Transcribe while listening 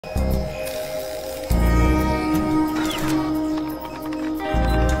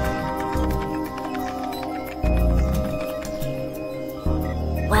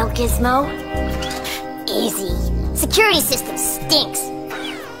Gizmo. Easy. Security system stinks.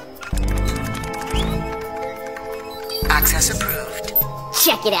 Access approved.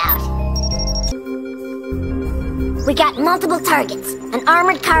 Check it out. We got multiple targets. An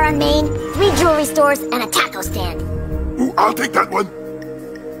armored car on Main, 3 jewelry stores, and a taco stand. Ooh, I'll take that one.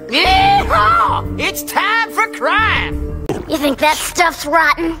 Yeehaw! It's time for crime! You think that stuff's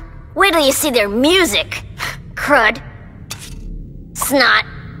rotten? Wait till you see their music. Crud. Snot.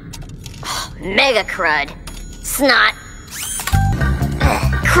 Mega crud. Snot.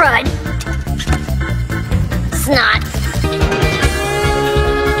 Crud. Snot.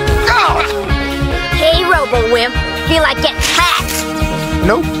 Oh! Hey, Robo-Wimp. Feel like getting hacked?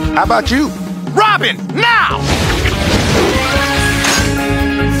 Nope. How about you? Robin, now!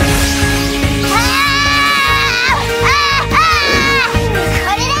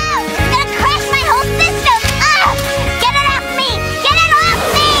 Cut it out! It's gonna crash my whole system! Get it off me! Get it off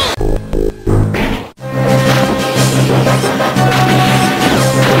me!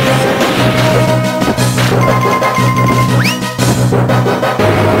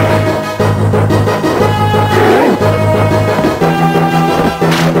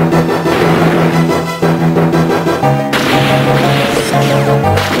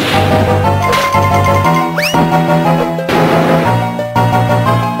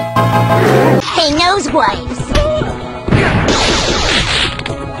 Hey, nose wipes!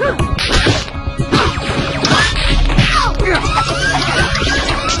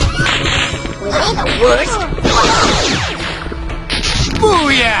 Were they the worst?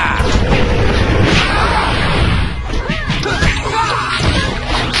 Booyah!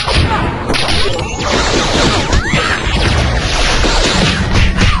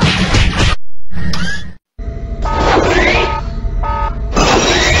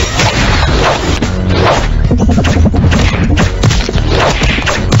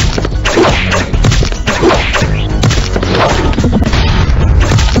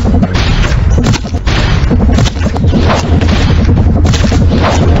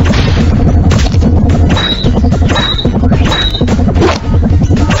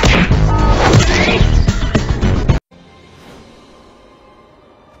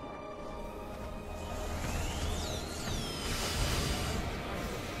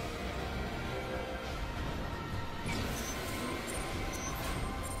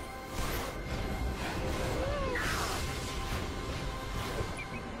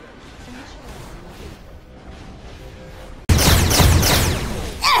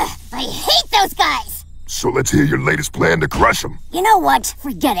 I hate those guys! So let's hear your latest plan to crush them. You know what?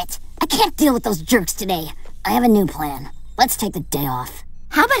 Forget it. I can't deal with those jerks today. I have a new plan. Let's take the day off.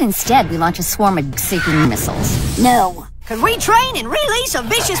 How about instead we launch a swarm of seeking missiles? No. Can we train and release a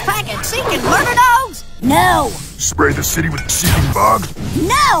vicious pack of seeking murder dogs? No. Spray the city with seeking fog.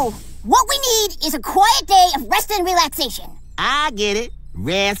 No! What we need is a quiet day of rest and relaxation. I get it.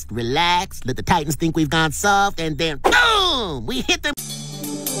 Rest, relax, let the Titans think we've gone soft, and then boom! We hit them.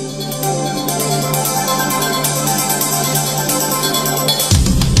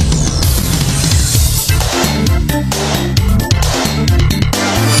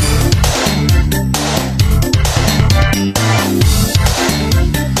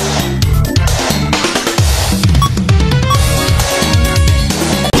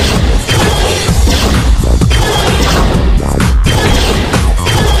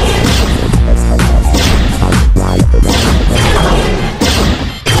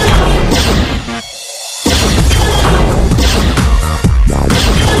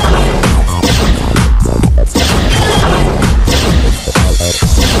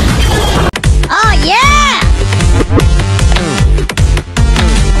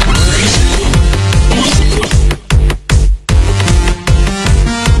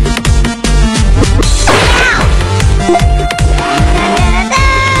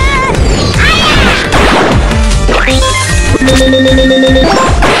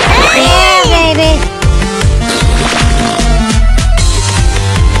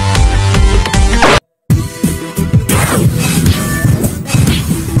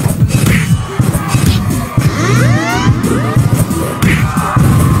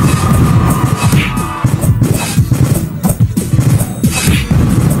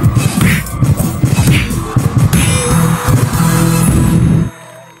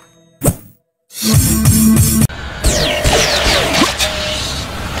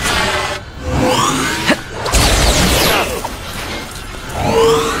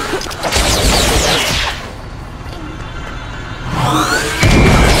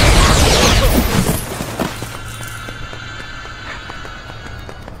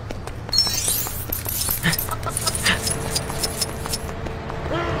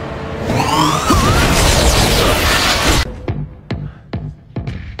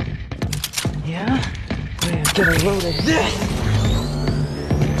 Yeah? Let's get a load of this!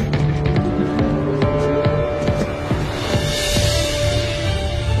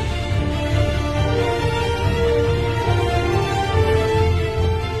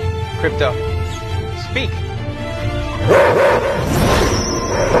 Crypto, speak.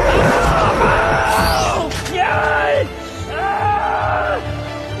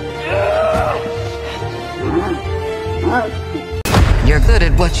 You're good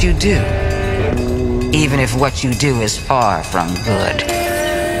at what you do, even if what you do is far from good.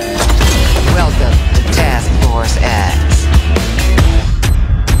 Welcome to Task Force X.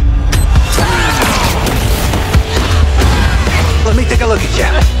 Let me take a look at you.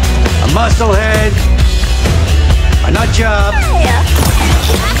 A musclehead, a nut job,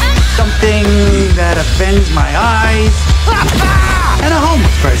 something that offends my eyes, and a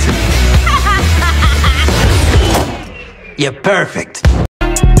homeless person. You're perfect.